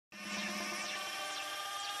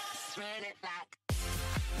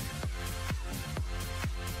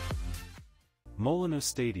Molineux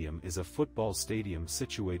Stadium is a football stadium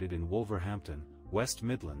situated in Wolverhampton, West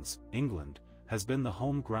Midlands, England, has been the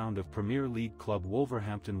home ground of Premier League club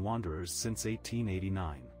Wolverhampton Wanderers since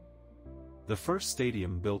 1889. The first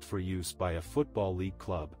stadium built for use by a Football League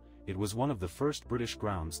club, it was one of the first British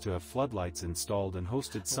grounds to have floodlights installed and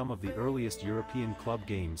hosted some of the earliest European club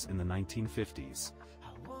games in the 1950s.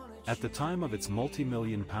 At the time of its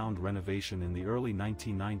multi-million-pound renovation in the early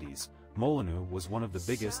 1990s, Molineux was one of the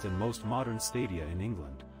biggest and most modern stadia in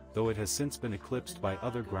England, though it has since been eclipsed by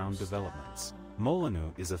other ground developments.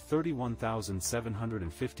 Molineux is a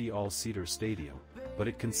 31,750 all-seater stadium, but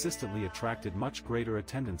it consistently attracted much greater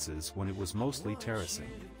attendances when it was mostly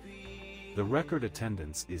terracing. The record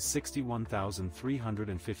attendance is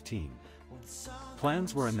 61,315.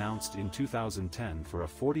 Plans were announced in 2010 for a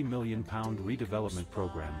 £40 million redevelopment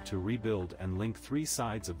program to rebuild and link three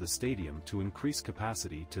sides of the stadium to increase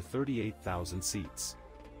capacity to 38,000 seats.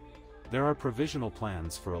 There are provisional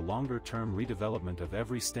plans for a longer-term redevelopment of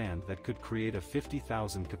every stand that could create a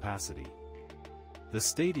 50,000 capacity. The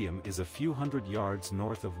stadium is a few hundred yards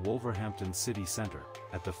north of Wolverhampton city centre,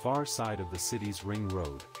 at the far side of the city's Ring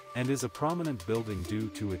Road, and is a prominent building due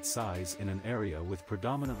to its size in an area with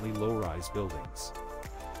predominantly low-rise buildings.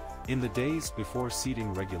 In the days before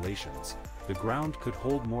seating regulations, the ground could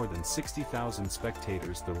hold more than 60,000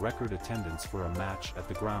 spectators. The record attendance for a match at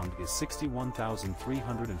the ground is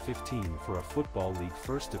 61,315 for a Football League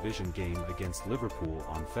First Division game against Liverpool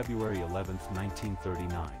on February 11,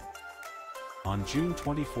 1939. On June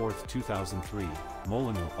 24, 2003,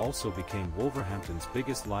 Molineux also became Wolverhampton's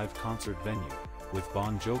biggest live concert venue, with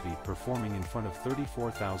Bon Jovi performing in front of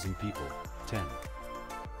 34,000 people. 10.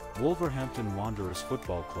 Wolverhampton Wanderers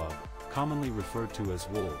Football Club, commonly referred to as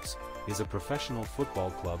Wolves, is a professional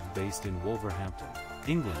football club based in Wolverhampton,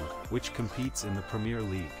 England, which competes in the Premier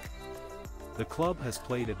League. The club has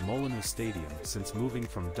played at Molineux Stadium since moving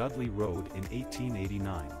from Dudley Road in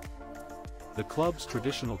 1889. The club's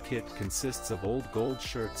traditional kit consists of old gold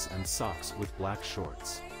shirts and socks with black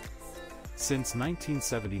shorts. Since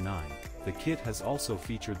 1979, the kit has also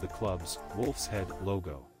featured the club's Wolf's Head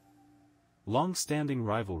logo. Long-standing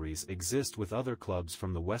rivalries exist with other clubs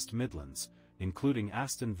from the West Midlands, including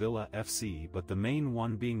Aston Villa FC, but the main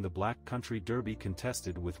one being the Black Country Derby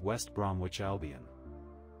contested with West Bromwich Albion.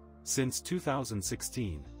 Since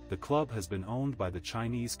 2016, the club has been owned by the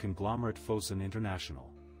Chinese conglomerate Fosun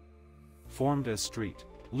International. Formed as St.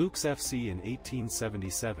 Luke's FC in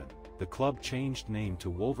 1877, the club changed name to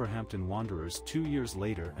Wolverhampton Wanderers 2 years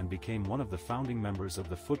later and became one of the founding members of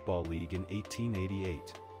the Football League in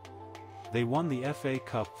 1888. They won the FA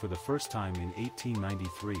Cup for the first time in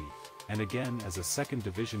 1893, and again as a second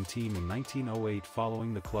division team in 1908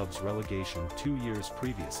 following the club's relegation 2 years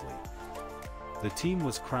previously. The team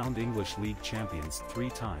was crowned English League champions 3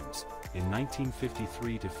 times, in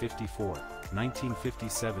 1953-54,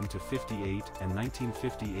 1957-58 and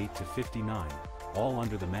 1958-59, all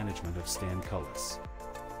under the management of Stan Cullis.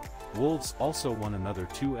 Wolves also won another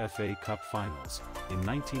 2 FA Cup finals, in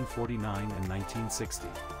 1949 and 1960.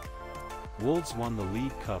 Wolves won the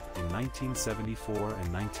League Cup in 1974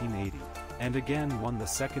 and 1980, and again won the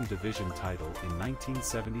second division title in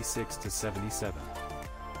 1976-77.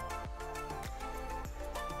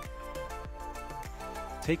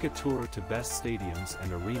 Take a tour to best stadiums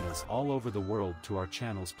and arenas all over the world to our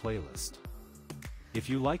channel's playlist.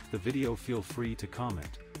 If you liked the video, feel free to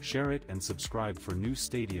comment, share it and subscribe for new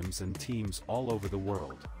stadiums and teams all over the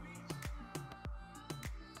world.